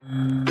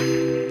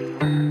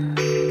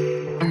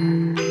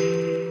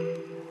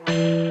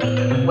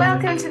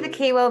Welcome to the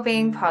Key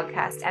Wellbeing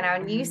podcast and our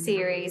new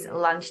series,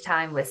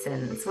 Lunchtime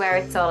Listens, where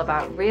it's all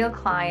about real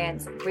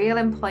clients, real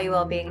employee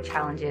wellbeing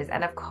challenges,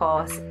 and of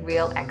course,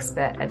 real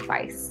expert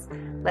advice.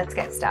 Let's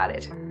get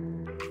started.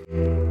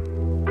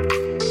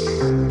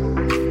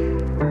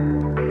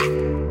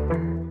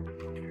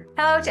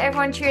 Hello to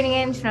everyone tuning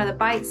in to another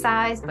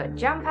bite-sized but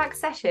jam-packed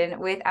session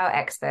with our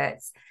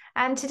experts.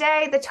 And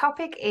today the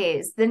topic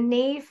is the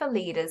need for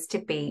leaders to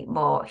be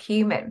more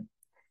human.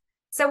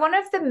 So one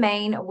of the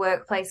main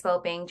workplace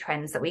wellbeing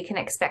trends that we can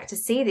expect to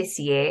see this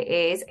year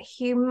is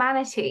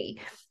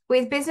humanity,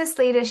 with business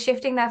leaders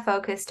shifting their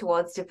focus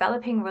towards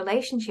developing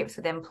relationships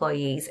with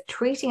employees,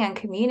 treating and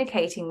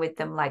communicating with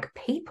them like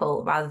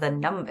people rather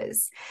than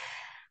numbers.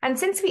 And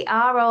since we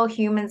are all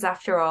humans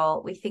after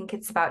all, we think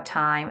it's about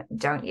time,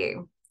 don't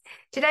you?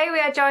 Today, we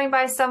are joined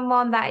by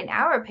someone that, in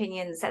our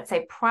opinion, sets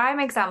a prime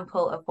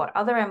example of what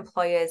other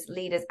employers,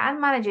 leaders,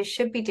 and managers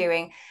should be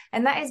doing,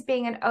 and that is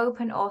being an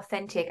open,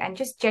 authentic, and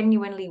just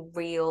genuinely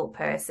real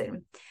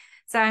person.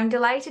 So I'm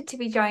delighted to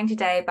be joined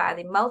today by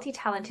the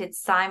multi-talented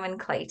Simon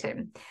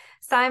Clayton.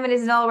 Simon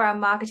is an all-round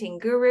marketing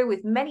guru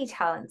with many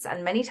talents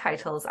and many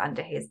titles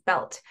under his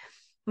belt.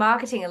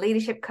 Marketing, a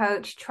leadership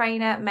coach,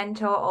 trainer,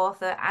 mentor,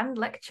 author, and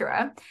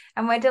lecturer.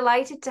 And we're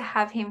delighted to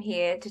have him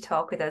here to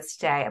talk with us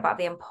today about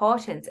the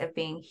importance of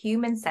being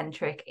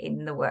human-centric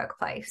in the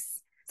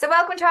workplace. So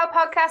welcome to our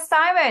podcast,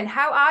 Simon.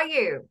 How are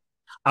you?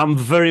 I'm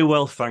very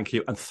well, thank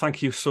you. And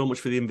thank you so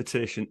much for the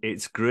invitation.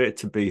 It's great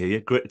to be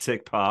here, great to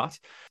take part.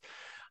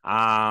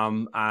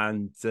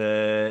 It's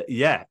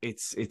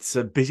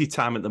a busy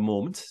time at the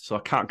moment, so I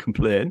can't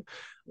complain.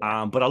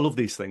 But I love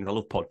these things. I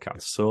love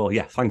podcasts. So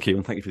yeah, thank you.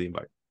 And thank you for the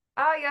invite.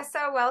 Oh, you're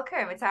so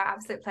welcome. It's our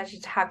absolute pleasure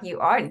to have you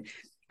on.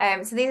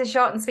 So these are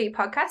short and sweet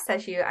podcasts,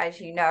 as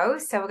you know.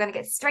 So we're going to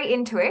get straight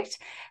into it.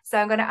 So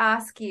I'm going to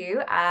ask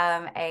you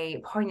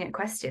a poignant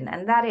question,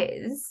 and that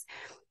is,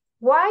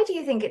 why do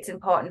you think it's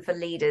important for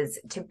leaders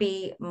to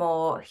be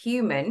more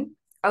human,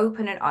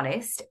 open and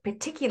honest,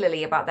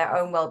 particularly about their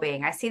own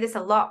well-being? I see this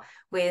a lot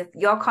with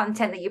your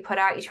content that you put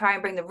out. You try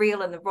and bring the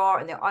real and the raw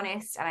and the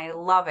honest, and I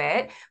love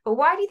it. But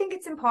why do you think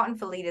it's important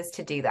for leaders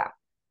to do that?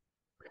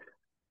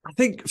 I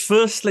think,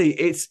 firstly,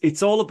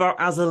 it's all about,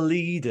 as a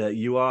leader,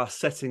 you are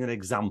setting an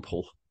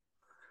example.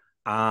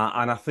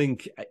 And I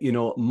think,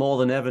 more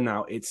than ever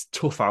now, it's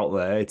tough out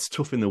there. It's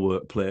tough in the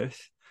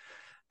workplace.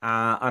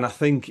 And I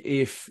think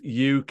if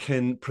you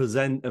can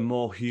present a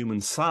more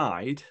human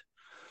side,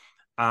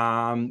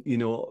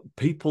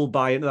 people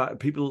buy into that.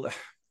 People,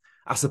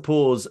 I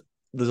suppose,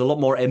 there's a lot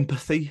more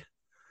empathy,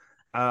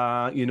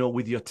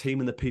 with your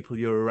team and the people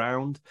you're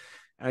around.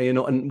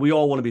 And we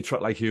all want to be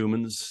treated like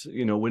humans.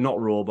 We're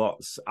not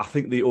robots. I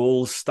think the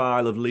old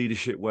style of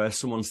leadership where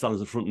someone stands at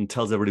the front and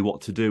tells everybody what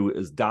to do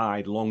has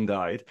long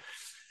died.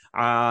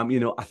 I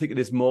think it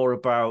is more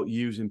about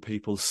using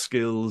people's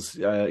skills,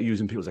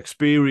 using people's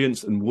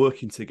experience and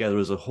working together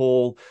as a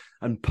whole.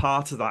 And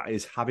part of that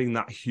is having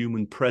that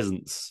human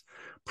presence,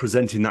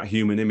 presenting that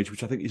human image,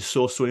 which I think is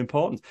so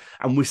important.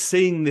 And we're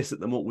seeing this at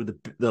the moment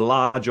with the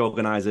large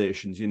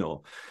organizations,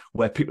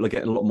 where people are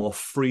getting a lot more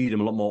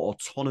freedom, a lot more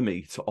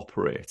autonomy to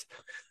operate.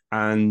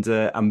 And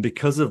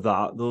because of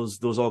that,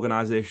 those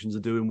organizations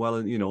are doing well,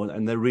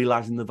 and they're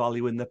realizing the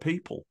value in their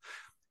people.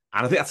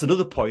 And I think that's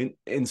another point,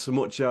 in so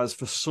much as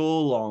for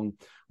so long,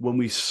 when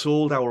we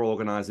sold our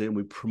organization,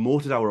 we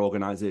promoted our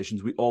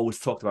organizations, we always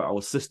talked about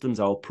our systems,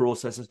 our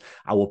processes,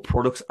 our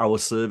products, our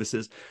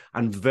services,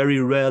 and very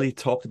rarely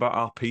talked about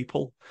our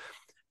people.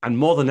 And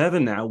more than ever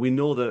now, we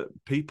know that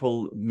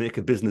people make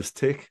a business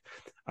tick.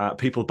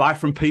 People buy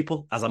from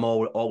people, as I'm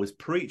always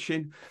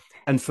preaching.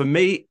 And for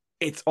me,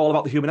 it's all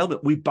about the human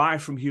element. We buy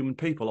from human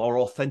people, or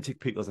authentic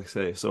people, as I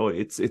say. So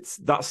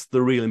that's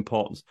the real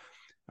importance.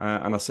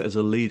 And I say, as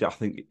a leader, I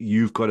think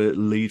you've got to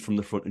lead from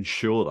the front and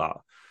show that.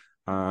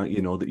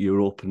 That you're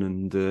open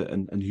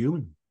and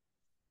human.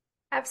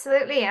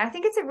 Absolutely. And I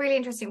think it's a really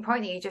interesting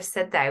point that you just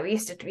said there. We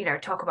used to,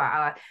 talk about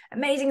our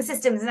amazing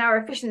systems and our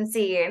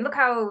efficiency, and look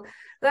how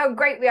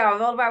great we are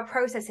with all of our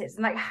processes.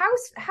 And like, how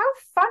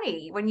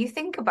funny when you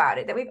think about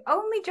it that we've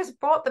only just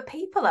brought the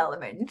people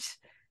element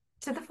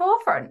to the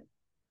forefront.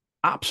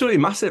 Absolutely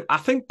massive. I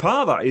think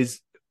part of that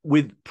is,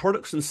 with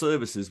products and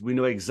services, we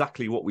know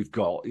exactly what we've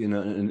got,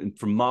 and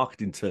from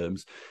marketing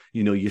terms,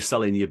 you're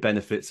selling your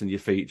benefits and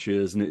your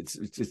features, and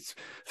it's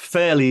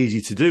fairly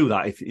easy to do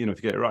that if you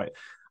get it right.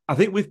 I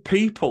think with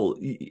people,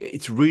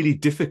 it's really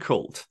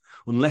difficult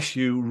unless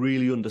you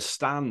really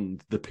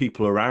understand the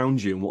people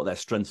around you and what their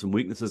strengths and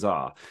weaknesses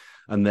are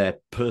and their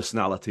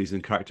personalities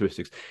and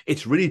characteristics.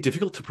 It's really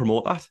difficult to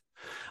promote that.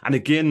 And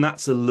again,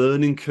 that's a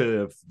learning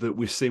curve that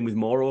we're seeing with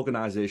more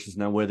organizations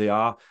now, where they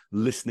are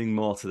listening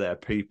more to their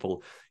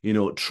people,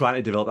 trying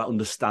to develop that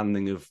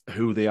understanding of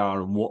who they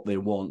are and what they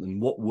want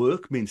and what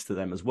work means to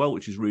them as well,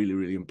 which is really,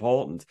 really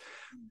important.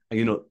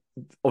 And,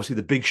 obviously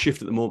the big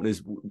shift at the moment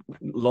is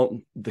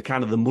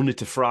the Monday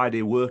to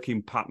Friday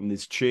working pattern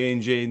is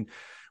changing.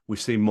 We've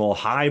seen more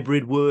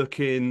hybrid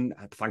working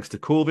thanks to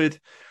COVID,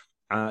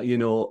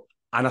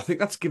 and I think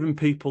that's given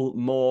people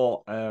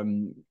more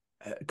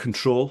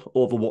control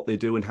over what they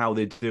do and how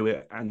they do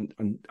it,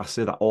 and I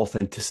say that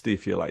authenticity,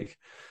 if you like,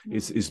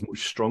 is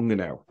much stronger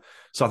now.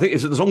 So I think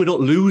as long as we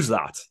don't lose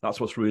that, that's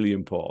what's really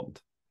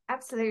important.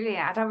 Absolutely.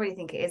 I don't really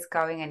think it is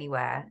going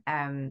anywhere.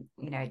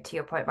 To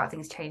your point about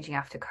things changing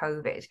after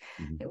COVID,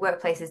 Mm-hmm.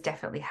 workplaces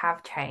definitely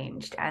have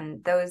changed.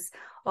 And those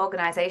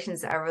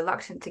organizations that are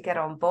reluctant to get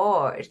on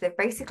board, they've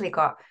basically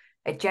got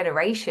a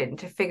generation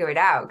to figure it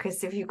out.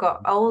 Because if you've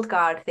got old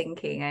guard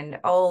thinking and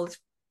old,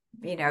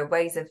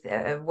 ways of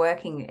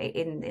working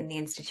in the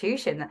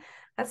institution,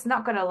 that's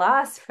not going to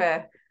last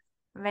for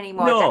many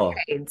more No,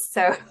 decades.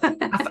 So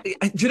do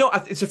you know,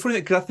 it's a funny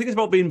thing because I think it's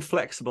about being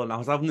flexible. And I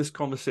was having this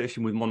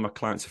conversation with one of my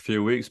clients a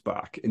few weeks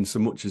back, in so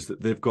much as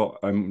that they've got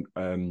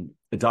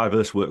a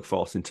diverse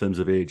workforce in terms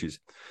of ages.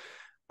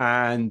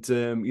 And,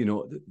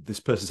 this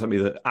person sent me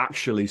that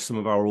actually some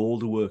of our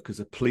older workers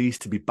are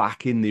pleased to be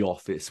back in the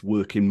office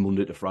working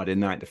Monday to Friday,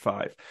 9 to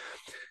 5.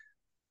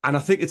 And I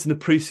think it's an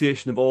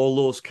appreciation of all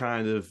those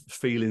kind of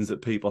feelings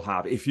that people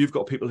have. If you've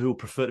got people who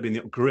prefer to be in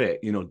the great,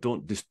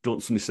 don't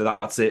suddenly say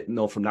that's it.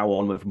 No, from now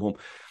on, work from home.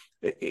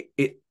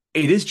 It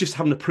is just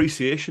having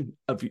appreciation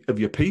of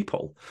your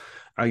people,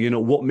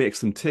 and what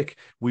makes them tick.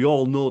 We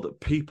all know that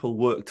people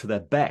work to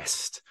their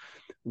best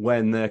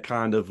when they're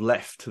kind of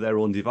left to their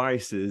own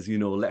devices,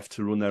 left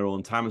to run their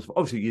own time.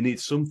 Obviously, you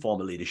need some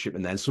form of leadership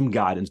and then some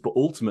guidance, but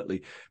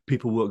ultimately,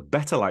 people work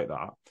better like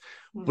that.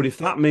 But if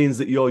that means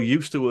that you're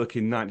used to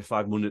working 9 to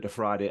 5, Monday to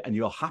Friday, and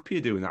you're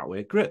happier doing that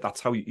way, great. That's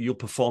how you'll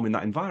perform in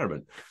that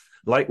environment.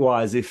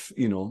 Likewise, if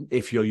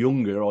you're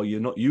younger or you're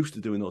not used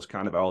to doing those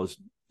kind of hours,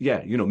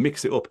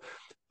 mix it up.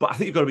 But I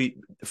think you've got to be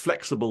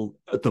flexible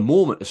at the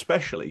moment,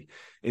 especially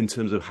in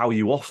terms of how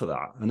you offer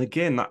that. And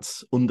again,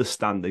 that's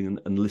understanding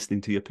and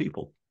listening to your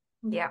people.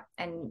 Yeah,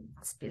 and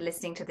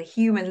listening to the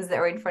humans that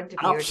are in front of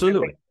you.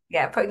 Absolutely.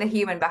 Yeah, putting the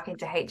human back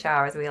into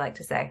HR, as we like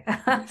to say.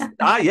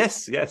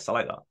 Yes, I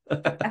like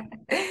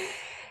that.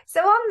 So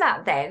on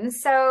that then,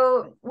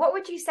 so what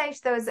would you say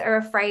to those that are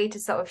afraid to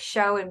sort of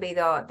show and be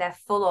their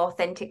full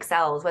authentic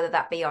selves, whether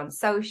that be on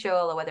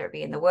social or whether it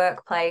be in the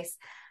workplace?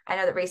 I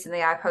know that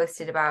recently I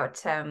posted about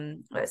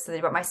something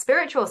about my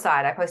spiritual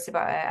side. I posted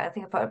about I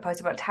think I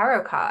posted about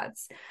tarot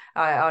cards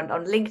on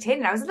LinkedIn,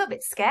 and I was a little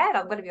bit scared.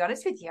 I'm going to be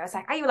honest with you. I was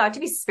like, "Are you allowed to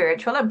be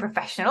spiritual and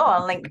professional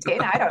on LinkedIn?"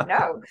 I don't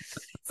know.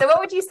 So, what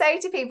would you say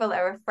to people that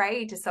are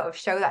afraid to sort of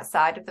show that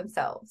side of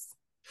themselves?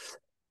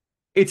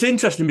 It's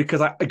interesting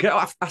because I get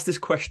asked this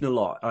question a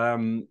lot.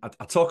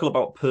 I talk a lot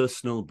about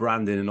personal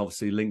branding, and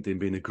obviously LinkedIn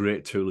being a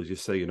great tool, as you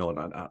say.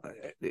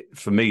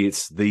 For me,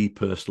 it's the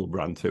personal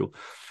brand tool.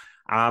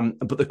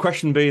 But the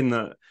question being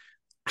that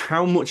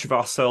how much of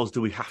ourselves do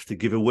we have to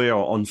give away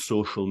on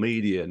social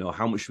media?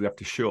 How much do we have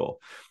to show?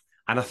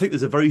 And I think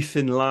there's a very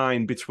thin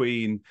line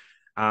between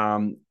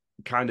kind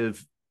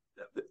of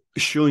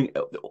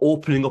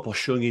opening up or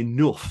showing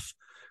enough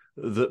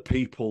that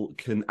people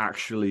can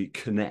actually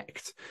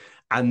connect.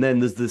 And then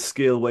there's the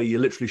scale where you're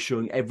literally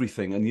showing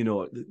everything. And,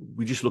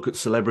 we just look at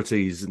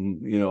celebrities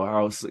and,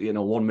 how,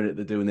 1 minute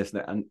they're doing this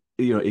and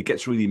it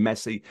gets really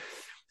messy.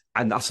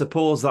 And I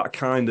suppose that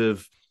kind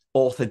of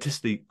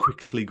authenticity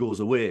quickly goes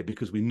away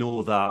because we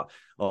know that,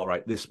 all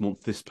right, this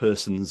month this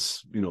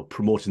person's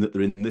promoting that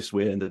they're in this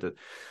way, and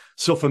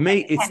so for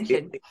me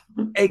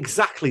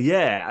exactly,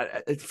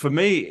 yeah. For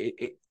me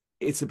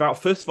it's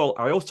about, first of all,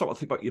 I always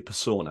think about your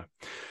persona.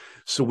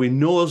 So we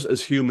know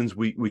as humans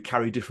we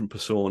carry different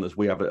personas.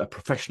 We have a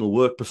professional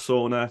work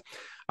persona.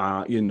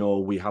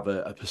 We have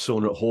a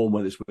persona at home,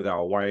 whether it's with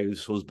our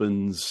wives,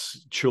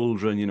 husbands,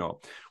 children,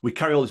 we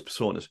carry all these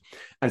personas.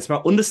 And it's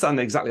about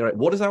understanding exactly, right,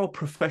 what does our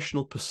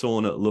professional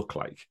persona look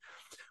like?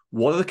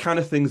 What are the kind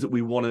of things that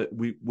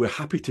we're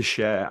happy to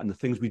share and the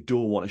things we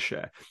don't want to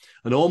share?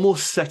 And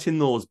almost setting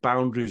those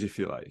boundaries, if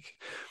you like.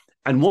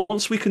 And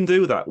once we can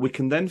do that, we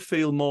can then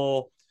feel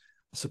more,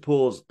 I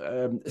suppose,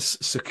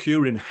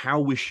 secure in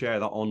how we share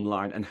that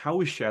online and how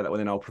we share that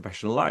within our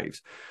professional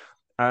lives.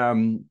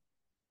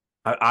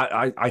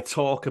 I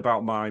talk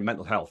about my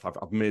mental health.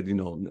 I've made,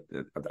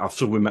 I've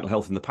struggled with mental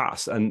health in the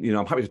past, and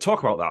I'm happy to talk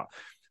about that.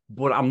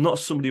 But I'm not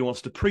somebody who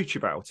wants to preach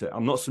about it.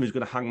 I'm not somebody who's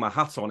going to hang my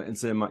hat on it and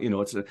say,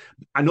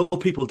 I know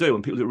people do,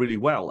 and people do it really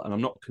well, and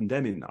I'm not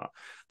condemning that.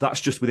 That's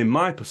just within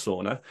my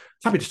persona.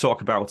 Happy to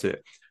talk about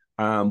it,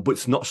 but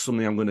it's not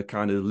something I'm going to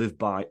kind of live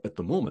by at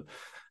the moment.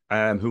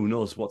 Who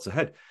knows what's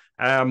ahead?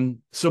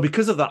 So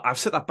because of that, I've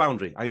set that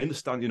boundary. I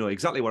understand,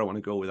 exactly where I want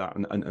to go with that,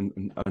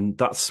 and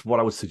that's what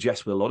I would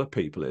suggest with a lot of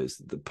people is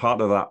that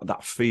part of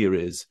that fear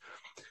is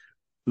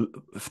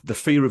the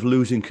fear of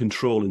losing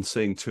control and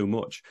saying too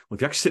much. Well,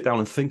 if you actually sit down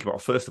and think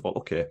about, first of all,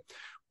 okay,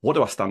 what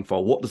do I stand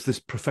for? What does this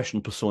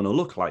professional persona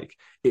look like?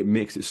 It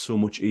makes it so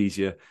much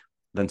easier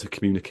than to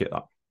communicate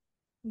that.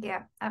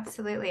 Yeah,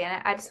 absolutely.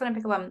 And I just want to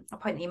pick up on a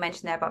point that you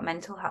mentioned there about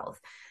mental health.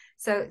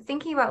 So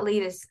thinking about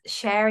leaders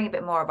sharing a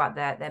bit more about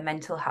their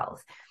mental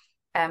health.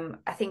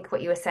 I think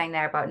what you were saying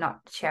there about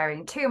not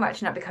sharing too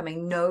much, not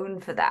becoming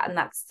known for that, and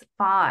that's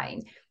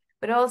fine.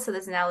 But also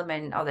there's an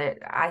element of it,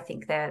 I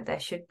think there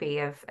should be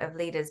of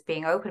leaders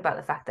being open about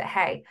the fact that,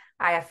 hey,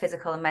 I have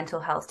physical and mental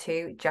health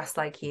too, just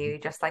like you,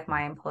 just like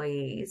my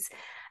employees.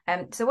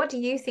 So what do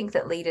you think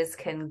that leaders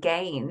can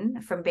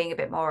gain from being a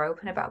bit more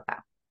open about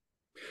that?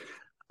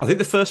 I think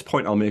the first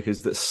point I'll make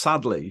is that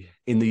sadly,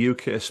 in the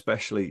UK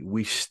especially,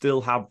 we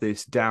still have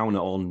this down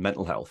on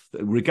mental health,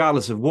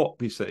 regardless of what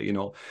we say.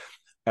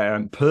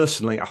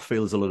 Personally, I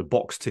feel there's a lot of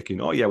box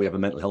ticking. Oh yeah, we have a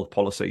mental health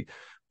policy,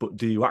 but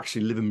do you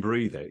actually live and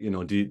breathe it?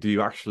 Do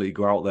you actually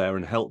go out there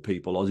and help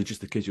people, or is it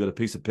just the case you got a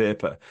piece of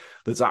paper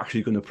that's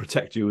actually going to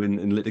protect you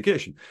in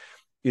litigation?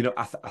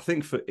 I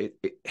think for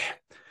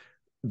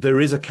there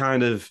is a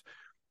kind of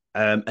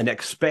an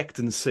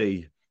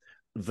expectancy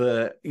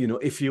that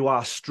if you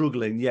are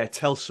struggling, yeah,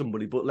 tell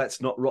somebody, but let's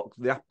not rock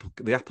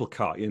the apple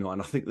cart. And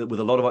I think that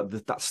with a lot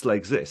of that still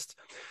exists.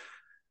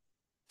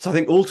 So I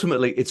think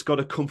ultimately it's got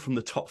to come from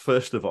the top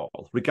first of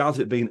all, regardless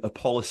of it being a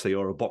policy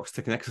or a box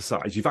ticking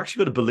exercise. You've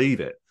actually got to believe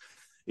it.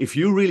 If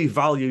you really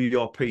value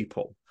your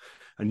people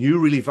and you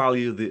really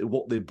value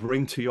what they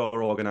bring to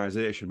your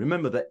organization,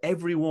 remember that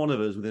every one of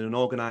us within an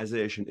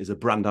organization is a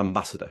brand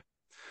ambassador.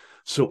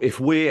 So if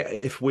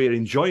we're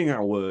enjoying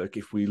our work,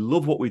 if we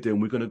love what we do,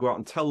 and we're going to go out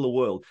and tell the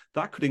world,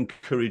 that could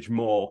encourage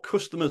more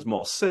customers,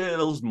 more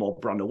sales, more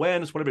brand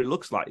awareness, whatever it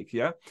looks like.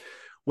 Yeah.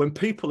 When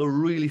people are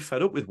really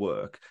fed up with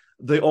work,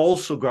 they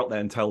also go out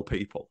there and tell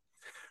people.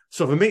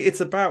 So for me,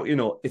 it's about,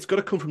 it's got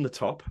to come from the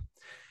top.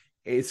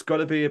 It's got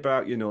to be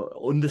about,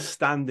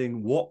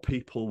 understanding what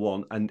people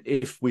want. And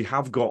if we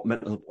have got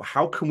mental,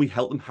 how can we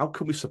help them? How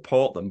can we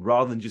support them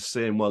rather than just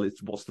saying, well,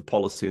 it's what's the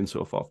policy and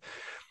so forth.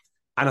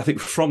 And I think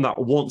from that,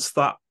 once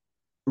that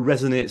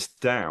resonates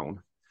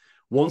down,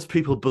 once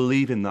people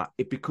believe in that,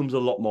 it becomes a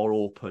lot more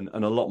open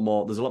and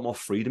there's a lot more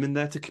freedom in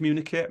there to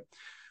communicate.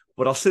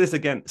 But I'll say this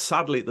again,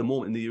 sadly, at the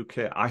moment in the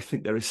UK, I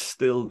think there is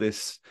still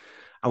this,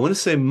 I want to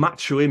say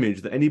macho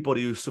image that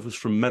anybody who suffers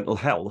from mental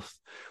health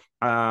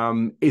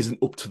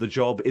isn't up to the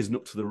job, isn't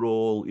up to the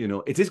role.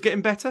 It is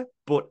getting better,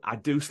 but I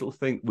do still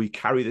think we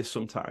carry this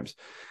sometimes.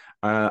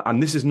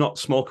 And this is not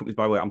small companies,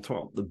 by the way. I'm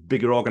talking about the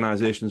bigger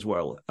organizations as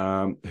well,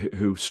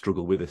 who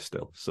struggle with this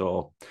still.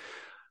 So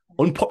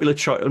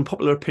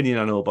unpopular opinion,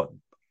 I know, but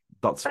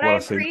that's But what I I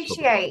see.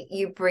 appreciate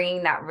you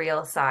bringing that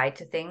real side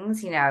to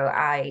things.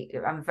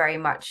 I'm very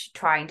much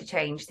trying to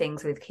change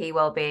things with key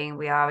wellbeing.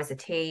 We are as a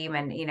team,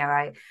 and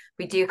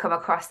we do come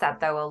across that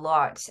though a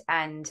lot.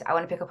 And I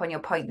want to pick up on your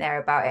point there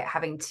about it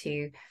having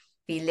to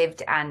be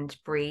lived and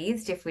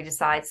breathed if we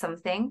decide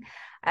something.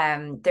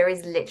 There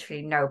is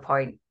literally no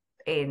point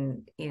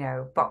in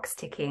box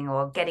ticking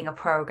or getting a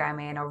program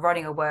in or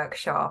running a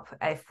workshop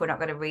if we're not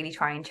going to really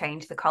try and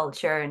change the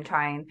culture and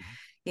try and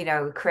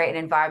create an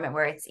environment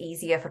where it's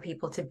easier for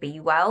people to be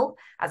well,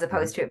 as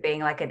opposed to it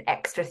being like an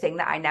extra thing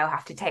that I now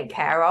have to take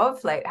care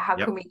of. Like, how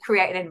can we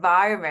create an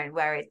environment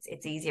where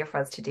it's easier for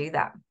us to do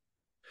that?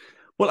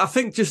 Well, I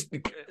think just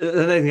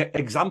an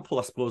example,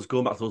 I suppose,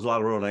 going back to those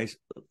larger organizations,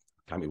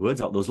 can't get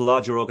words out, those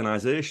larger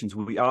organizations,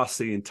 we are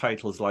seeing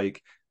titles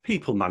like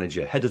people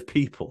manager, head of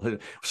people.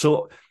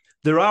 So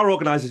there are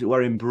organizations who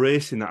are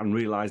embracing that and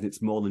realizing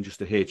it's more than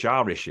just a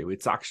HR issue.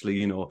 It's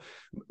actually,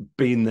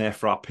 being there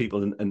for our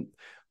people and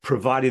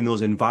providing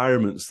those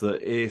environments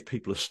that if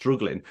people are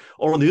struggling,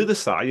 or on the other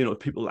side, if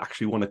people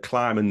actually want to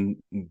climb and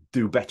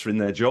do better in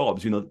their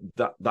jobs,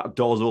 that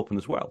door's open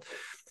as well.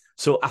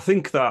 So I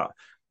think that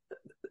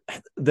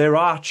there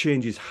are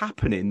changes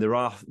happening, there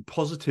are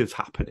positives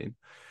happening.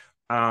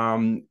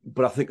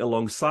 But I think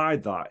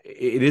alongside that,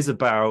 it is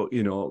about,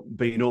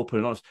 being open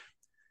and honest.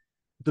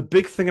 The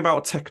big thing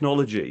about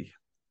technology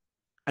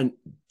and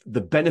the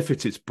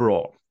benefits it's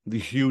brought, the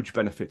huge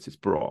benefits it's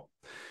brought,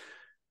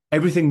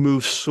 everything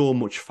moves so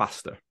much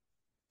faster.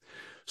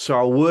 So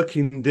our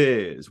working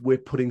days, we're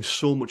putting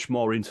so much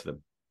more into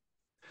them.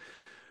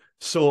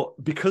 So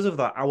because of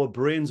that, our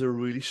brains are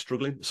really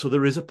struggling. So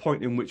there is a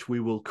point in which we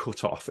will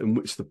cut off, in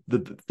which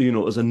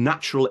as a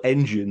natural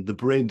engine, the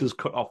brain does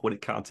cut off when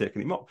it can't take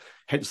anymore.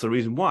 Hence the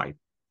reason why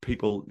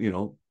people,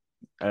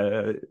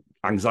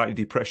 anxiety,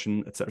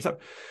 depression, etc., etc.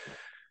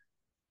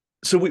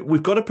 So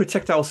we've got to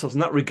protect ourselves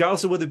in that,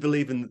 regardless of whether they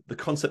believe in the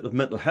concept of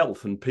mental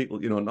health and people,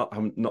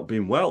 not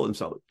being well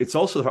themselves. It's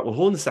also the fact, well,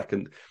 hold on a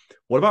second.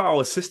 What about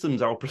our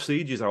systems, our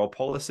procedures, our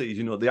policies,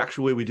 the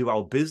actual way we do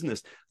our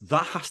business?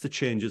 That has to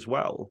change as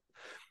well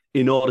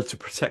in order to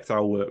protect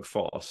our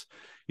workforce.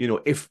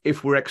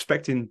 If we're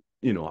expecting,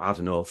 I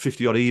don't know,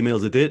 50 odd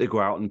emails a day to go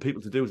out and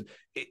people to do,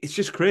 it's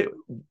just great.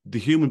 The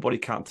human body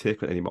can't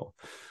take it anymore.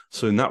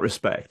 So in that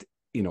respect,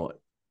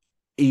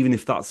 even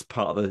if that's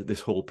part of this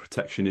whole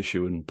protection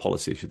issue and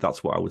policy issue,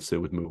 that's what I would say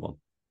would move on.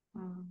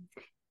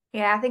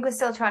 Yeah, I think we're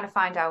still trying to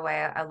find our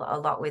way a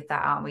lot with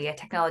that, aren't we? Yeah,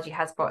 technology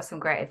has brought some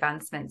great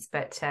advancements,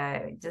 but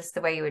just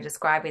the way you were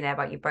describing there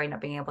about your brain not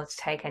being able to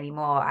take any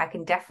more, I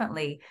can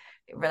definitely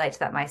relate to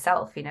that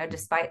myself,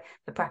 despite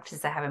the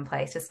practices I have in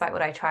place, despite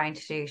what I'm trying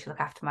to do to look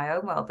after my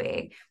own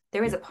well-being,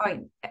 there is a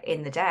point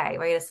in the day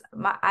where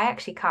I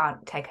actually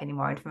can't take any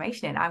more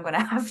information in. I'm going to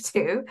have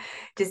to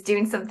just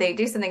do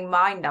something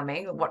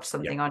mind-numbing, watch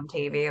something on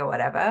TV or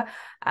whatever,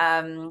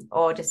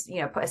 or just,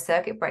 put a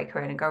circuit breaker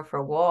in and go for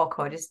a walk,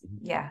 or just,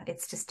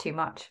 it's just too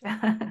much.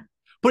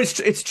 But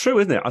it's true,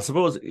 isn't it? I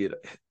suppose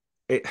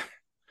it's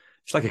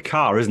like a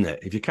car, isn't it?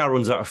 If your car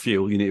runs out of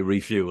fuel, you need to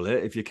refuel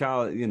it. If your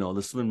car,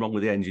 there's something wrong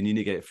with the engine, you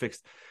need to get it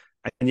fixed.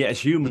 And yet,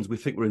 as humans, we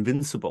think we're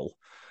invincible.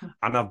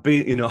 And I've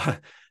been,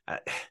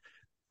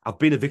 I've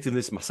been a victim of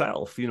this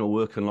myself,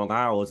 working long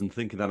hours and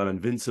thinking that I'm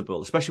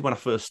invincible, especially when I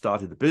first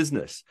started the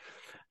business.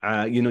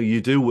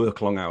 You do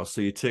work long hours, so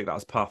you take that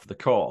as part of the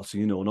course,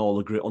 and all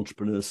the great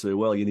entrepreneurs say,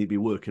 well, you need to be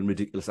working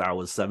ridiculous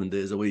hours, 7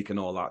 days a week and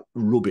all that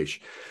rubbish.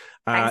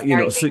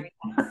 So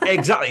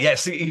exactly,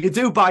 yes, so you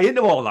do buy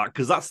into all that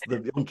because that's the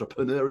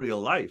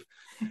entrepreneurial life.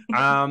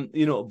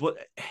 But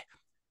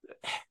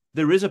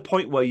there is a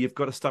point where you've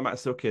got to stand back and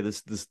say, okay,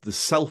 there's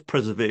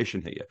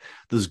self-preservation here.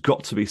 There's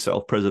got to be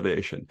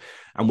self-preservation.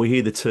 And we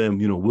hear the term,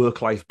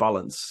 work-life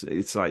balance.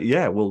 It's like,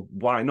 yeah, well,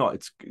 why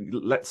not?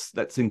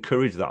 Let's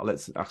encourage that.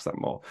 Let's ask that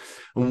more.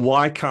 And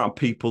why can't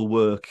people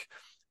work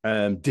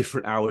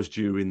different hours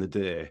during the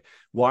day?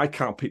 Why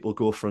can't people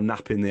go for a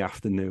nap in the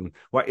afternoon?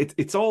 Why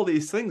it's all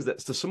these things that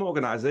to some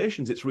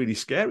organizations, it's really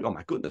scary. Oh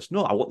my goodness,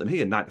 no, I want them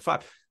here 9 to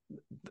 5.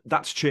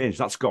 That's changed.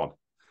 That's gone.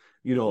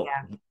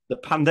 The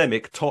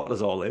pandemic taught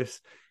us all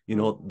this.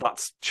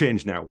 That's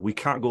changed now. We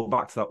can't go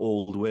back to that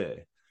old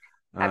way.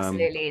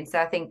 Absolutely. And so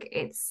I think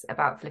it's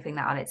about flipping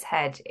that on its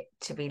head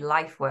to be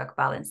life-work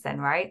balance then,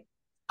 right?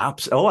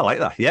 Oh, I like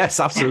that. Yes,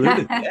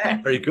 absolutely.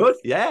 Yeah, very good.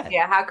 Yeah.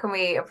 Yeah. How can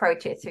we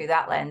approach it through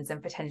that lens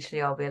and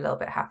potentially all be a little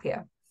bit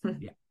happier?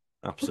 Yeah.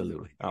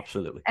 Absolutely.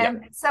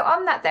 So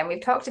on that then, we've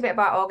talked a bit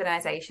about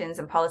organizations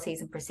and policies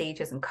and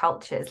procedures and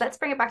cultures. Let's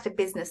bring it back to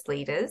business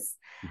leaders.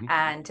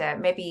 And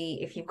maybe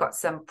if you've got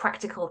some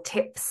practical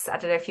tips, I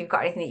don't know if you've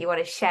got anything that you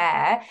want to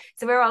share.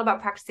 So we're all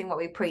about practicing what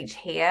we preach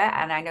here,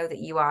 and I know that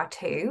you are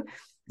too.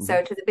 So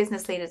to the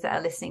business leaders that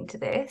are listening to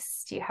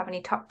this, do you have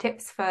any top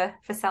tips for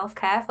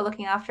self-care, for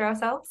looking after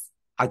ourselves?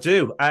 I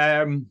do.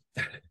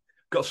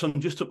 Got some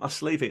just up my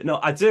sleeve here. No,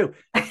 I do.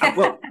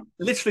 Well,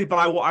 literally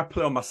by what I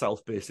play on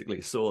myself,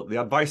 basically. So the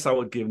advice I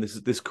would give, and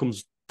this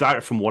comes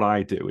direct from what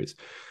I do, is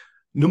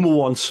number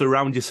one,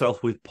 surround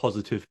yourself with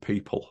positive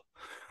people.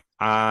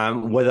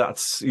 Whether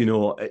that's,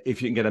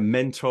 if you can get a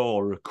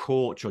mentor or a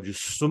coach or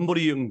just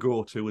somebody you can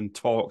go to and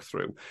talk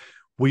through.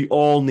 We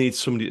all need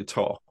somebody to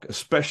talk,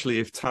 especially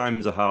if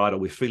times are hard or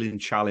we're feeling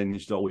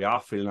challenged or we are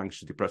feeling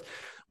anxious, depressed.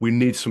 We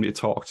need somebody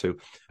to talk to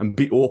and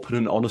be open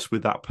and honest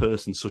with that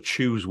person. So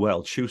choose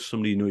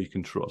somebody you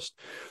can trust.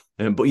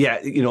 But yeah,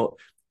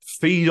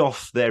 feed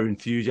off their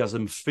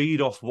enthusiasm,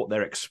 feed off what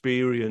their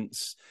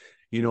experience,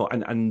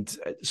 and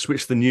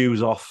switch the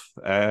news off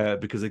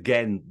because,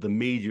 again, the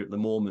media at the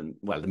moment,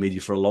 the media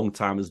for a long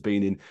time has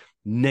been in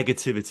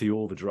negativity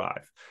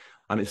overdrive.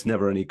 And it's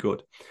never any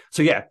good.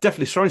 So yeah,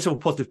 definitely surround yourself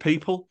with positive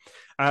people.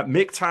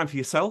 Make time for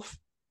yourself.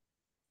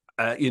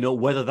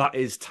 Whether that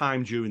is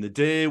time during the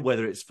day,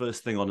 whether it's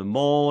first thing on the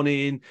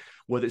morning,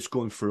 whether it's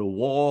going for a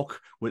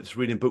walk, whether it's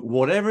reading a book,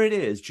 whatever it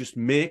is, just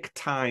make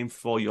time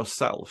for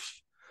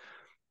yourself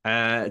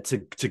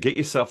to get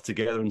yourself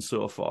together and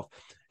so forth.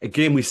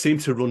 Again, we seem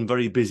to run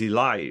very busy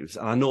lives.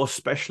 And I know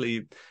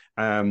especially,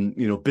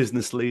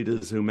 business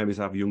leaders who maybe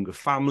have younger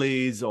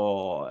families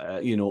or,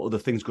 other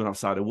things going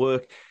outside of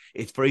work.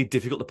 It's very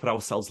difficult to put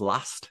ourselves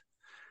last.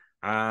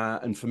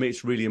 And for me,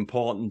 it's really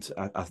important.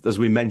 As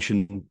we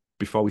mentioned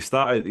before we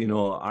started,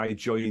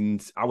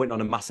 I went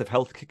on a massive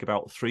health kick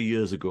about 3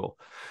 years ago,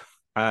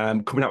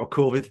 coming out of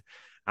COVID.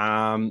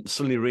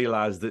 Suddenly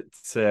realized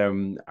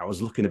that I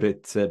was looking a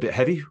bit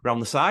heavy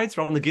around the sides,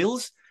 around the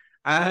gills.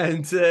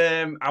 And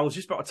I was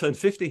just about to turn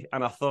 50.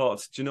 And I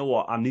thought, do you know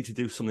what? I need to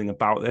do something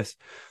about this.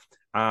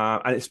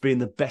 And it's been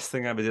the best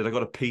thing I ever did. I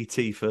got a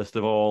PT first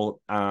of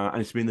all, and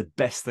it's been the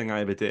best thing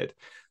I ever did.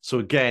 So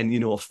again,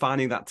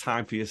 finding that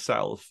time for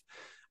yourself,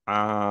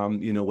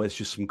 where it's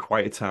just some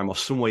quiet time or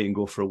some way you can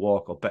go for a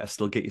walk, or better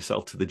still, get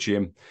yourself to the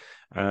gym,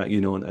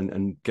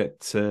 and get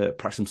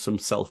practicing some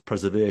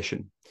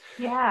self-preservation.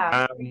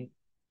 Yeah. And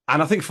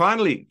I think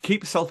finally,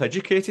 keep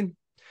self-educating.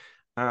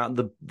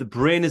 The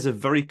brain is a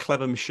very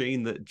clever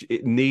machine that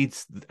it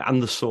needs,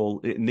 and the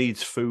soul, it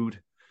needs food.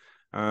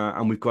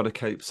 And we've got to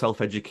keep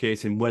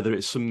self-educating, whether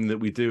it's something that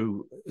we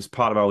do as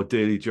part of our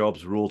daily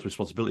jobs, roles,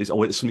 responsibilities, or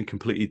whether it's something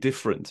completely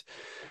different.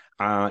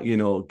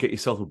 Get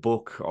yourself a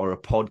book or a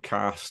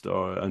podcast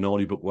or an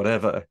audiobook,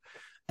 whatever,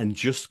 and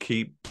just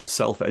keep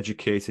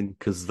self-educating,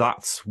 because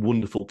that's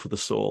wonderful for the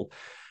soul.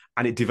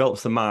 And it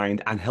develops the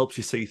mind and helps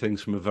you see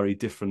things from a very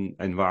different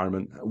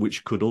environment,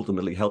 which could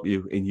ultimately help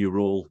you in your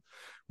role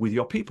with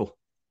your people.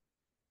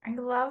 I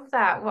love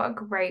that. What a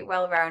great,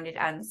 well-rounded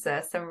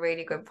answer. Some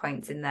really good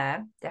points in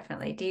there.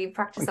 Definitely. Do you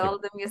practice all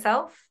of them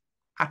yourself?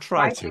 I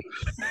try Why to.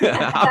 do?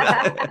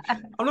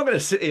 I'm not going to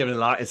sit here and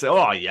like and say,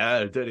 "Oh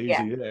yeah, dead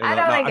Yeah, easy." I No,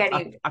 don't no, think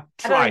any. I I don't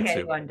try think to.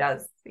 anyone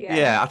does. Yeah.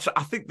 Yeah,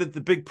 I think that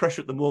the big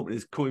pressure at the moment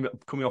is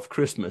coming off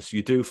Christmas.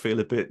 You do feel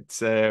a bit,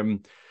 dare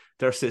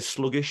I say,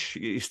 sluggish.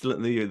 You're still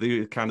in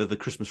the kind of the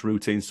Christmas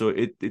routine, so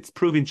it's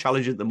proving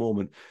challenging at the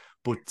moment.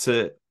 But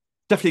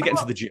definitely getting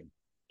to Well, the gym.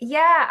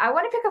 yeah, I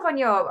want to pick up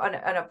on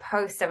on a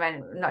post. I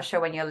mean, I'm not sure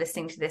when you're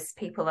listening to this,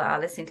 people that are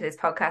listening to this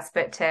podcast,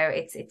 but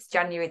it's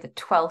January the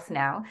 12th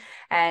now,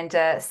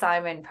 and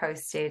Simon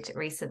posted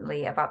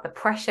recently about the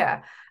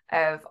pressure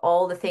of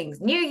all the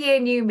things. New year,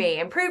 new me.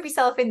 Improve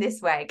yourself in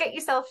this way. Get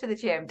yourself to the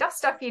gym.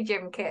 Dust off your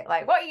gym kit.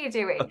 Like, what are you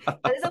doing? But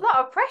there's a lot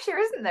of pressure,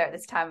 isn't there, at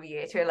this time of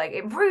year to like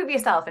improve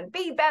yourself and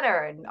be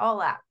better and all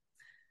that.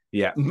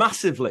 Yeah,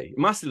 massively,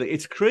 massively.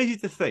 It's crazy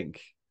to think.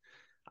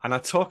 And I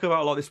talk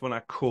about a lot of this when I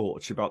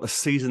coach about the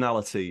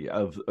seasonality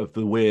of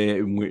the way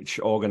in which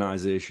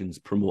organizations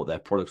promote their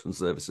products and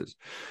services.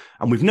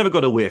 And we've never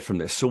got away from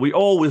this. So we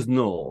always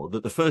know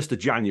that the 1st of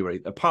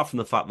January, apart from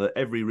the fact that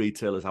every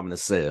retailer is having a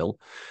sale,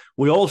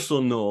 we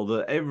also know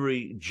that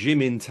every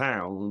gym in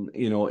town,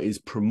 is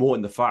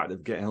promoting the fact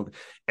of getting healthy.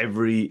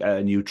 Every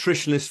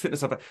nutritionist,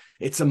 fitness,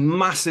 it's a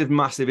massive,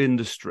 massive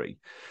industry.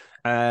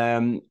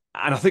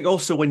 And I think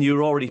also when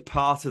you're already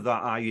part of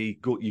that, i.e.,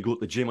 you go to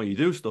the gym or you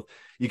do stuff,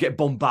 you get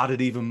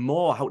bombarded even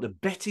more how to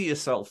better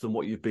yourself than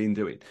what you've been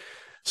doing.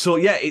 So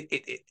yeah,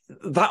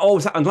 that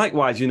always, and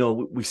likewise,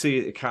 we see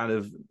it kind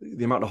of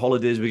the amount of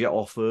holidays we get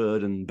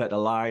offered and better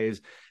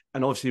lives,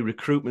 and obviously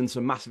recruitment's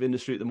a massive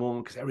industry at the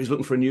moment because everybody's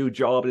looking for a new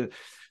job.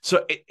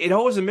 So it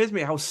always amazes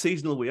me how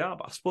seasonal we are,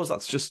 but I suppose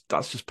that's just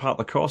part of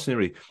the course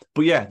scenery.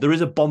 But yeah, there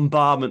is a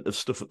bombardment of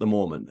stuff at the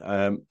moment,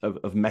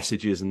 of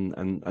messages,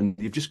 and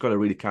you've just got to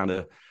really kind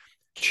of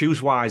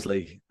choose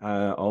wisely,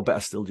 or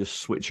better still,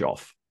 just switch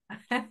off.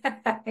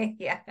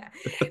 Yeah,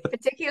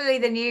 particularly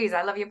the news.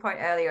 I love your point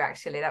earlier.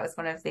 Actually, that was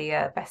one of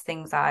the best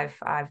things I've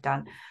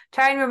done.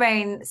 Try and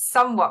remain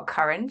somewhat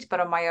current, but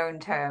on my own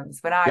terms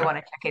when I Yeah, want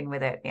to check in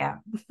with it. Yeah,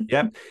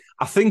 yeah.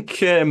 I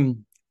think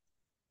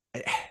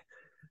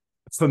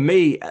for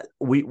me,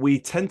 we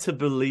tend to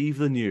believe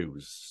the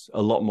news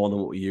a lot more than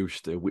what we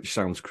used to, which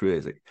sounds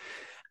crazy.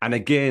 And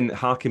again,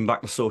 harking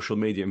back to social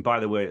media. And by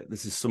the way,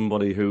 this is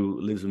somebody who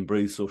lives and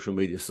breathes social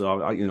media,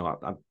 so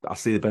I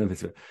see the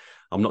benefits of it.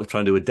 I'm not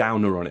trying to do a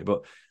downer on it,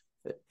 but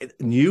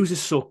news is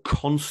so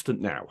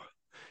constant now.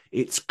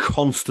 It's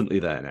constantly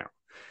there now.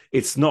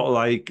 It's not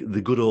like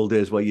the good old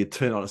days where you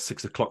turn on at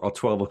 6 o'clock or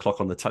 12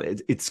 o'clock on the telly.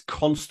 It's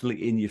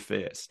constantly in your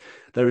face.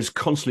 There is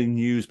constantly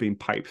news being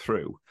piped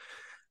through.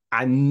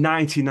 And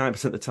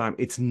 99% of the time,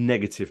 it's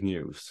negative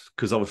news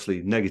because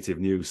obviously negative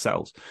news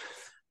sells.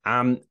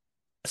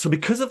 So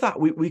because of that,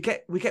 we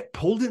get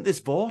pulled into this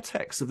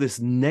vortex of this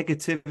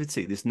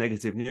negativity, this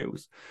negative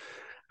news.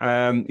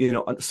 And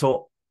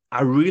so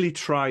I really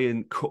try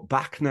and cut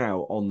back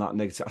now on that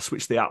negative. I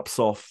switch the apps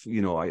off,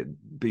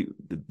 the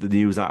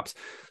news apps,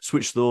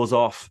 switch those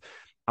off.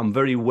 I'm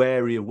very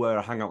wary of where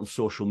I hang out on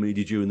social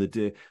media during the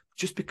day,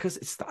 just because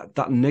it's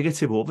that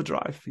negative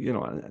overdrive.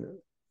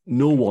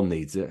 No one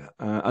needs it,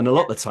 and a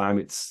lot of the time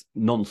it's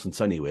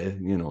nonsense anyway.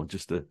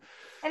 Just a.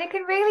 and it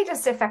can really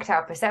just affect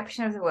our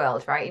perception of the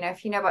world, right?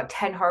 If you know about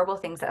 10 horrible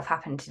things that have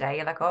happened today,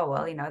 you're like, oh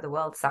well, the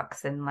world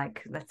sucks and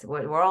like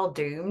we're all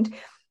doomed.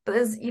 But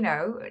there's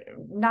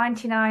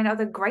 99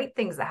 other great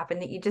things that happen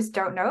that you just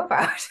don't know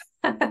about.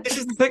 This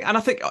is the thing, and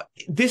I think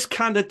this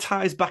kind of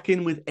ties back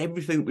in with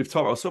everything that we've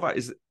talked about so far.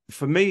 Is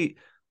for me,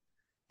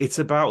 it's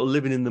about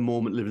living in the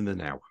moment, living in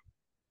the now.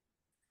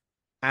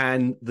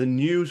 And the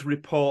news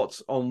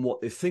reports on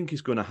what they think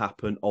is going to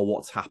happen or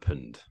what's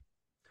happened.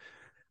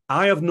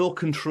 I have no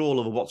control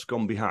over what's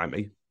gone behind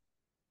me.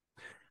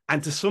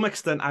 And to some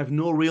extent, I have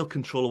no real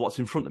control of what's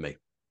in front of me.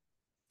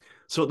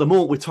 So at the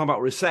moment, we're talking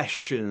about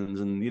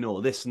recessions and,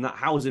 this and that,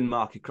 housing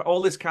market,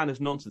 all this kind of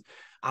nonsense.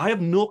 I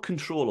have no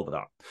control over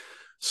that.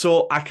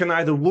 So I can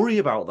either worry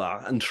about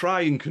that and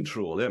try and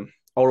control it,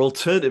 or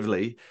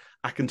alternatively,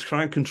 I can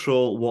try and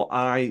control what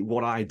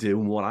I do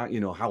and what I,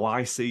 how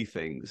I see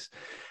things,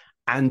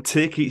 and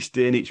take each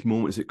day and each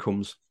moment as it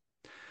comes.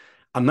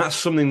 And that's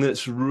something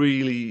that's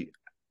really,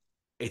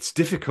 it's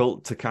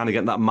difficult to kind of get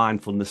in that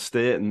mindfulness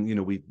state and,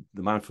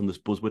 the mindfulness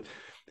buzzword,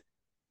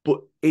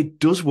 but it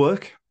does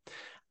work.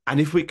 And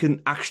if we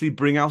can actually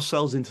bring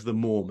ourselves into the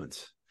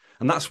moment,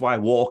 and that's why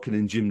walking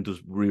in gym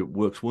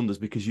works wonders,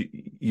 because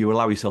you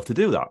allow yourself to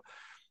do that.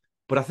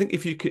 But I think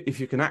if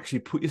you can actually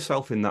put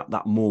yourself in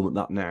that moment,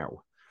 that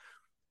now,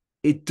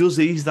 it does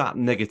ease that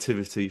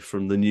negativity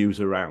from the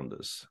news around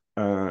us,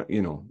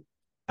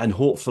 and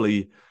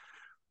hopefully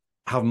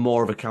have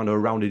more of a kind of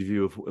rounded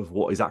view of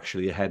what is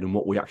actually ahead and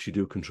what we actually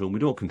do control and we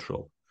don't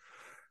control.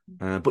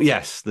 But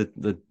yes,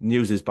 the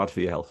news is bad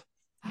for your health.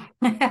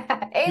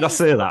 Did I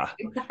say that?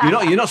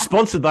 You're not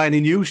sponsored by any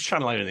news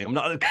channel or anything. I'm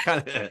not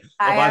kind of.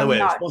 By the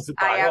way, I'm sponsored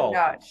by all.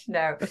 I am not.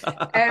 No.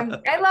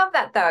 I love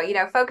that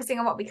though. Focusing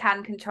on what we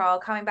can control,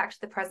 coming back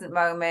to the present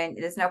moment.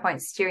 There's no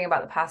point steering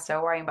about the past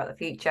or worrying about the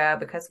future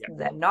because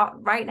they're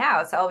not right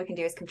now. So all we can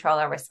do is control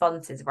our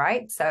responses,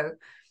 right? So,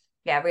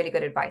 yeah, really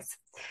good advice.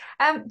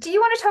 Do you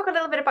want to talk a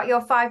little bit about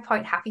your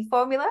 5-point happy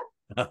formula?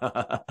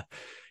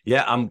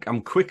 Yeah,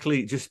 I'm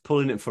quickly just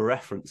pulling it for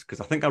reference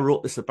because I think I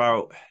wrote this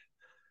about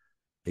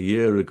a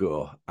year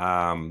ago.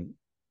 Now,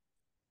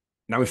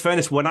 in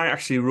fairness, when I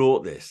actually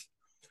wrote this,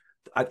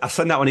 I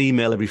send out an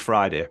email every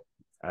Friday.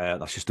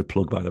 That's just a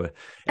plug, by the way.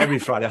 Every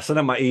Friday, I send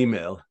out my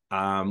email,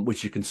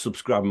 which you can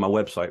subscribe on my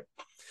website.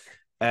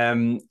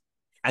 And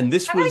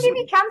this I'm going to was. give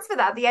you chance for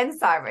that at the end,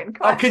 Simon.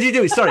 Come Oh, on. could you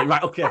do it? Sorry,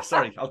 right? Okay,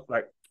 sorry.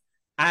 Right.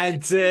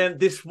 And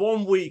this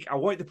one week, I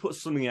wanted to put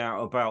something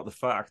out about the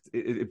fact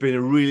it'd been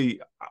a really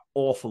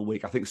awful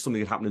week. I think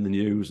something had happened in the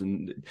news,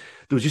 and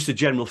there was just a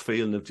general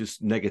feeling of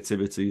just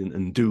negativity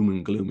and doom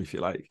and gloom, if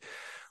you like.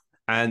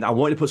 And I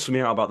wanted to put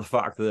something out about the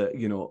fact that,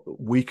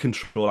 we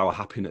control our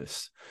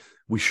happiness.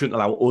 We shouldn't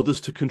allow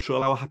others to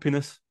control our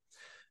happiness.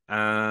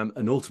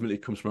 And ultimately,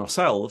 it comes from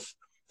ourselves.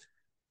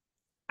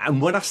 And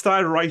when I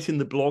started writing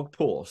the blog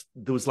post,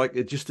 there was like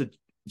just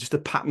a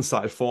pattern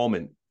started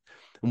forming.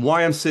 And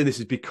why I'm saying this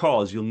is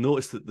because you'll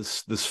notice that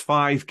there's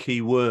 5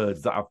 key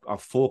words that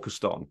I've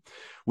focused on,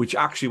 which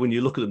actually, when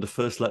you look at them, the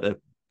first letter,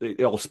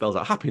 it all spells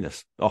out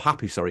happiness, or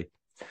happy, sorry.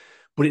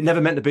 But it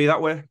never meant to be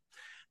that way.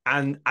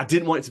 And I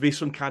didn't want it to be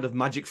some kind of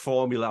magic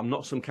formula. I'm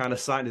not some kind of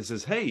scientist that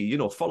says, hey,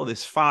 follow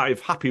this 5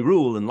 happy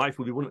rule and life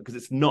will be wonderful,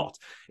 because it's not.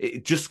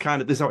 It just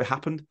kind of, this is how it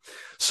happened.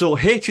 So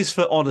H is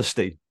for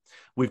honesty.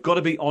 We've got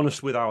to be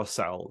honest with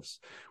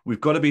ourselves.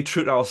 We've got to be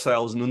true to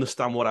ourselves and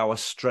understand what our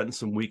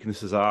strengths and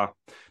weaknesses are,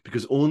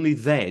 because only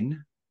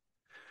then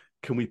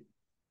can we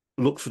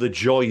look for the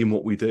joy in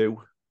what we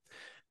do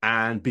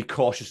and be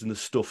cautious in the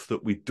stuff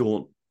that we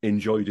don't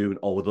enjoy doing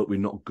or that we're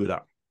not good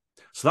at.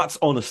 So that's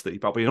honesty,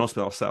 about being honest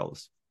with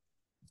ourselves.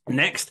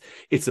 Next,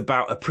 it's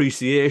about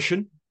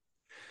appreciation.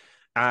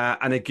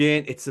 And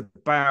again, it's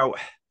about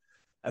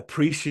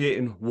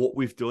appreciating what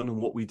we've done and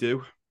what we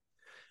do.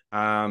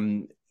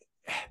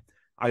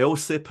 I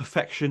always say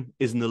perfection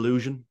is an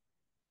illusion.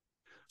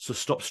 So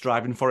stop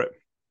striving for it,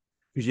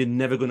 because you're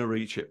never going to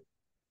reach it.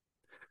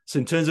 So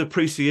in terms of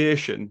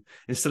appreciation,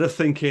 instead of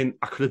thinking,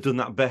 I could have done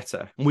that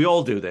better, and we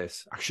all do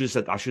this, I should have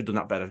said, I should have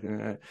done that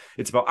better.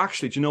 It's about,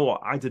 actually, do you know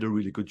what? I did a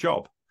really good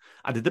job.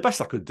 I did the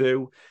best I could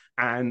do.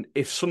 And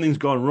if something's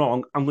gone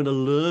wrong, I'm going to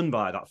learn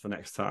by that for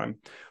next time.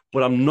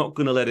 But I'm not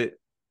going to let it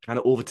kind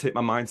of overtake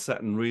my mindset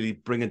and really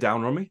bring it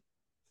down on me.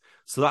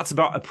 So that's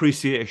about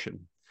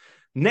appreciation.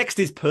 Next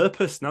is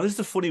purpose. Now, this is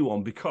a funny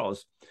one,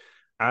 because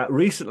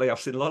recently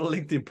I've seen a lot of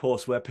LinkedIn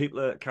posts where people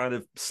are kind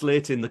of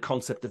slating the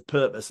concept of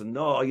purpose. And,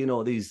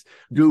 these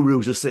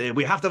gurus are saying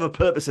we have to have a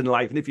purpose in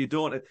life. And if you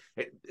don't,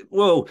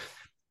 well,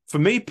 for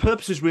me,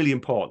 purpose is really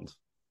important,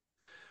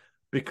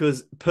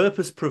 because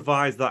purpose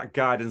provides that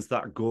guidance,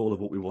 that goal of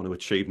what we want to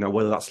achieve. Now,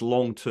 whether that's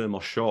long-term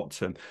or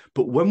short-term.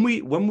 But when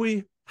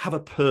we have a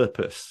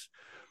purpose,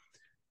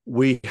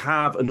 we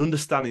have an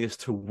understanding as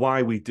to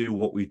why we do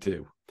what we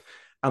do.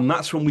 And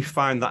that's when we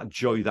find that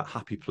joy, that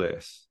happy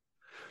place.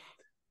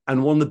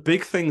 And one of the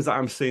big things that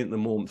I'm seeing at the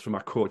moment through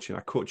my coaching,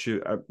 I coach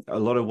you a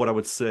lot of what I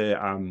would say,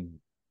 I'm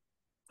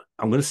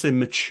going to say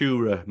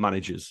maturer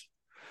managers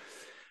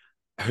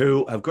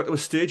who have got to a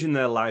stage in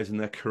their lives and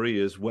their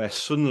careers where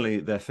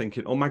suddenly they're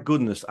thinking, oh my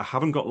goodness, I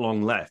haven't got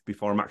long left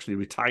before I'm actually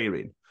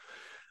retiring.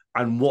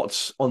 And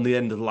what's on the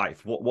end of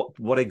life?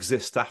 What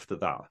exists after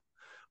that?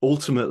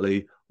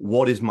 Ultimately,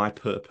 what is my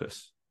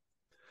purpose?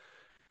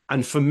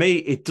 And for me,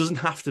 it doesn't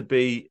have to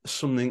be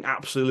something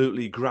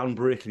absolutely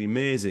groundbreaking,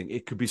 amazing.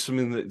 It could be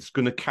something that's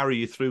going to carry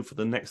you through for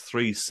the next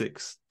 3,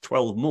 6,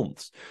 12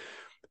 months.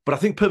 But I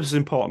think purpose is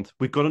important.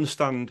 We've got to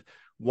understand,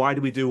 why do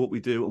we do what we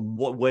do, and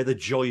where the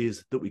joy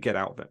is that we get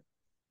out of it.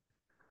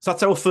 So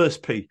that's our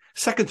first P.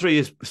 Second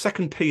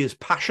P is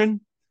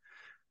passion.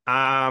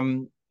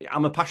 I'm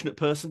a passionate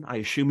person. I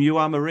assume you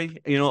are, Marie.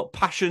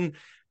 Passion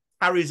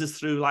carries us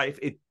through life.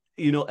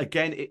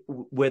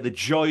 Where the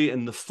joy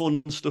and the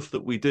fun stuff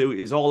that we do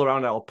is all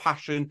around our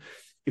passion.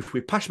 If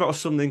we're passionate about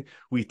something,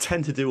 we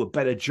tend to do a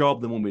better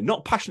job than when we're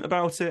not passionate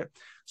about it.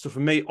 So for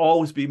me,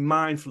 always be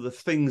mindful of the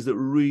things that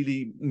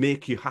really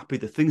make you happy,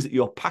 the things that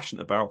you're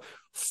passionate about.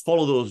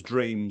 Follow those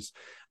dreams.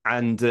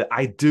 And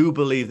I do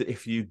believe that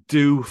if you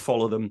do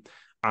follow them,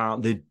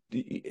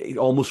 it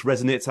almost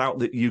resonates out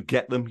that you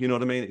get them. You know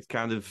what I mean? It's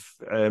kind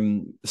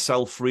of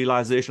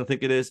self-realization, I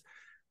think it is.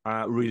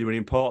 Really, really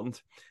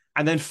important.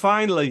 And then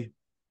finally,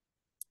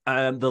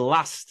 the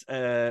last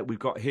we've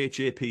got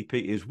HAPP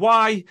is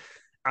why,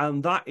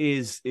 and that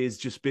is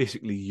just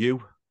basically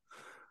you,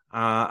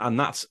 and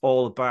that's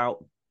all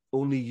about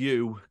only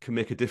you can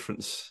make a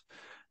difference.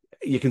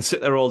 You can sit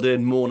there all day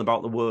and moan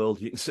about the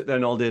world. You can sit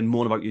there all day and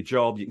moan about your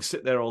job. You can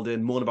sit there all day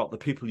and moan about the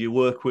people you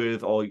work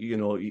with or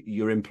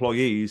your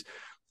employees.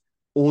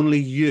 Only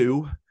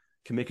you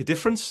can make a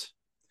difference.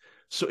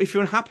 So if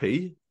you're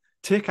unhappy,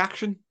 take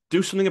action.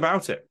 Do something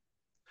about it.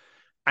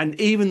 And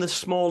even the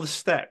smallest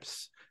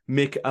steps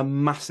make a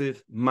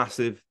massive,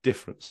 massive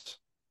difference.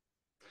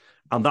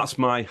 And that's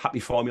my happy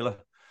formula.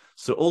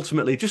 So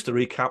ultimately, just to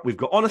recap, we've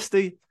got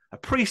honesty,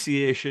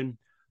 appreciation,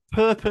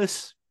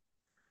 purpose,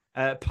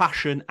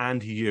 passion,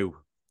 and you.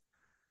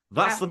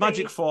 That's the Absolutely.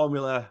 magic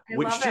formula, I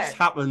which love just it.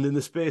 happened in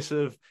the space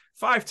of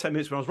 5-10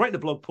 minutes when I was writing a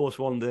blog post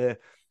one day.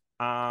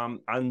 Yeah.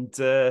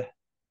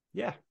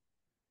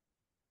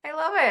 I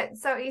love it.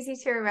 So easy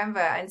to remember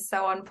and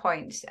so on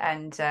point,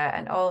 and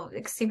all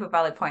like, super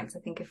valid points. I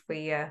think if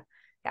we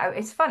yeah,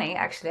 it's funny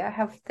actually. I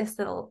have this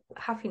little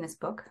happiness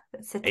book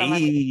that sits on my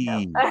bookshelf.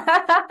 Hey.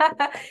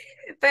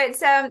 But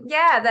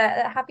yeah,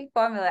 the happy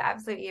formula,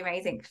 absolutely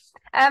amazing.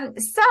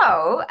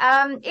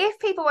 If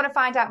people want to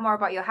find out more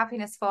about your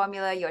happiness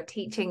formula, your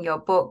teaching, your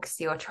books,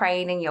 your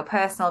training, your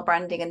personal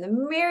branding, and the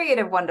myriad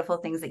of wonderful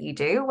things that you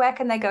do, where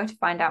can they go to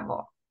find out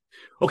more?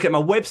 Okay,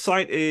 my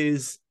website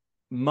is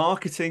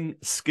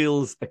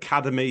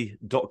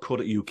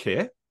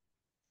marketingskillsacademy.co.uk.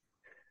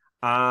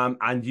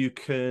 And you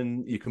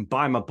can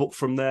buy my book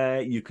from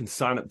there. You can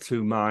sign up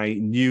to my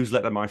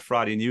newsletter, my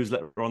Friday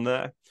newsletter on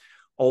there.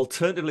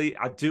 Alternatively,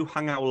 I do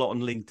hang out a lot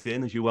on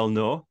LinkedIn, as you well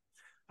know.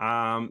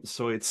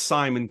 So it's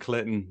Simon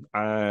Clayton.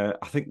 I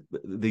think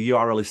the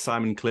URL is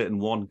Simon Clayton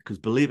 1, because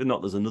believe it or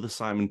not, there's another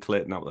Simon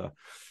Clayton out there.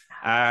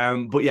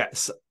 But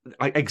yes,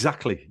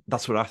 exactly.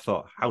 That's what I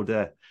thought. How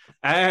dare.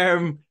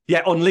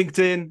 Yeah, on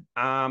LinkedIn.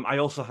 I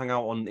also hang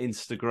out on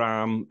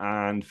Instagram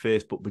and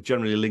Facebook, but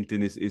generally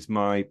LinkedIn is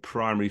my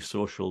primary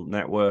social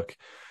network.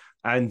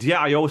 And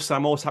yeah,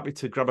 I'm always happy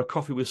to grab a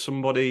coffee with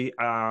somebody,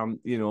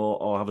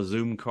 or have a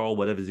Zoom call,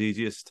 whatever's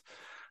easiest.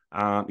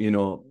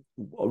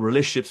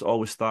 Relationships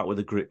always start with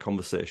a great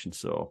conversation.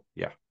 So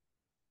yeah.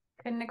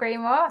 Couldn't agree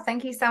more.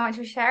 Thank you so much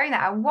for sharing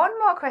that. And one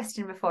more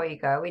question before you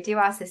go. We do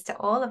ask this to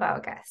all of our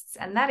guests,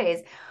 and that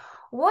is,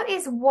 what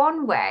is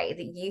one way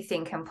that you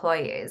think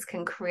employers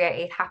can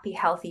create a happy,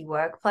 healthy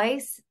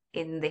workplace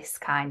in this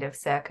kind of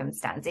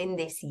circumstance, in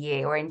this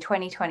year or in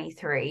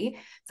 2023?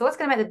 So what's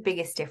going to make the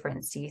biggest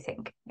difference, do you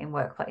think, in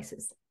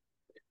workplaces?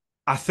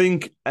 I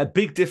think a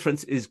big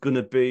difference is going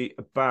to be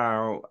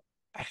about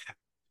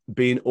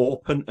being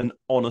open and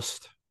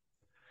honest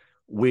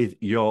with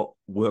your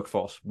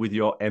workforce, with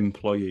your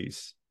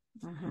employees.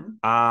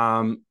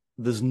 Mm-hmm.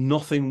 There's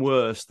nothing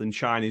worse than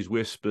Chinese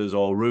whispers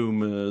or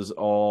rumors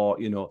or,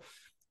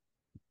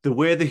 the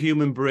way the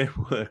human brain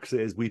works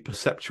is we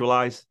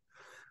perceptualize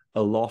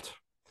a lot.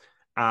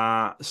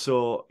 And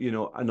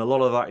a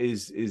lot of that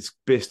is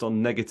based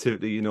on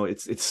negativity.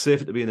 It's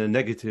safer to be in a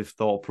negative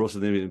thought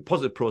process than in a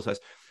positive process.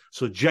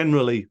 So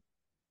generally,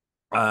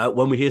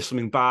 when we hear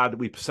something bad,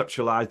 we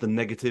perceptualize the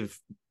negative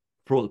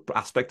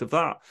aspect of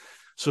that.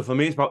 So for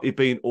me, it's about it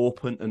being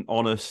open and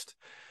honest,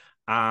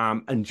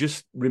 and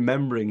just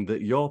remembering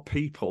that your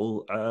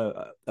people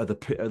are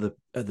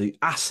the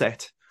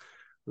asset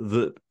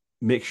that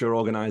makes your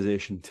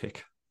organization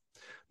tick.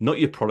 Not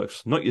your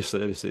products, not your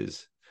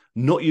services,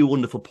 not your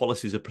wonderful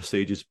policies or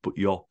procedures, but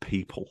your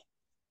people.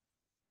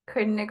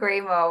 Couldn't agree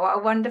more. What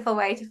a wonderful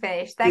way to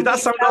finish. Did Thank that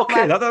you sound so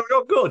okay? much.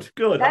 Good.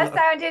 That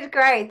sounded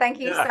great. Thank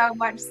you Yeah. so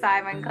much,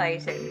 Simon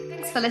Clayton.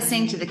 Thanks for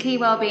listening to the Key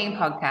Wellbeing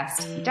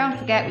Podcast. Don't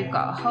forget, we've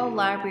got a whole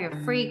library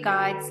of free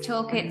guides,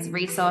 toolkits,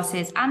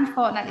 resources, and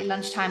fortnightly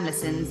lunchtime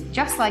listens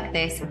just like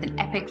this, with an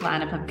epic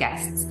lineup of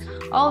guests,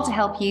 all to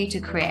help you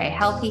to create a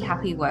healthy,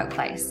 happy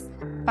workplace.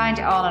 Find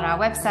it all on our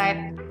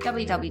website,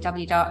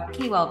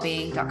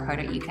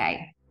 www.keywellbeing.co.uk.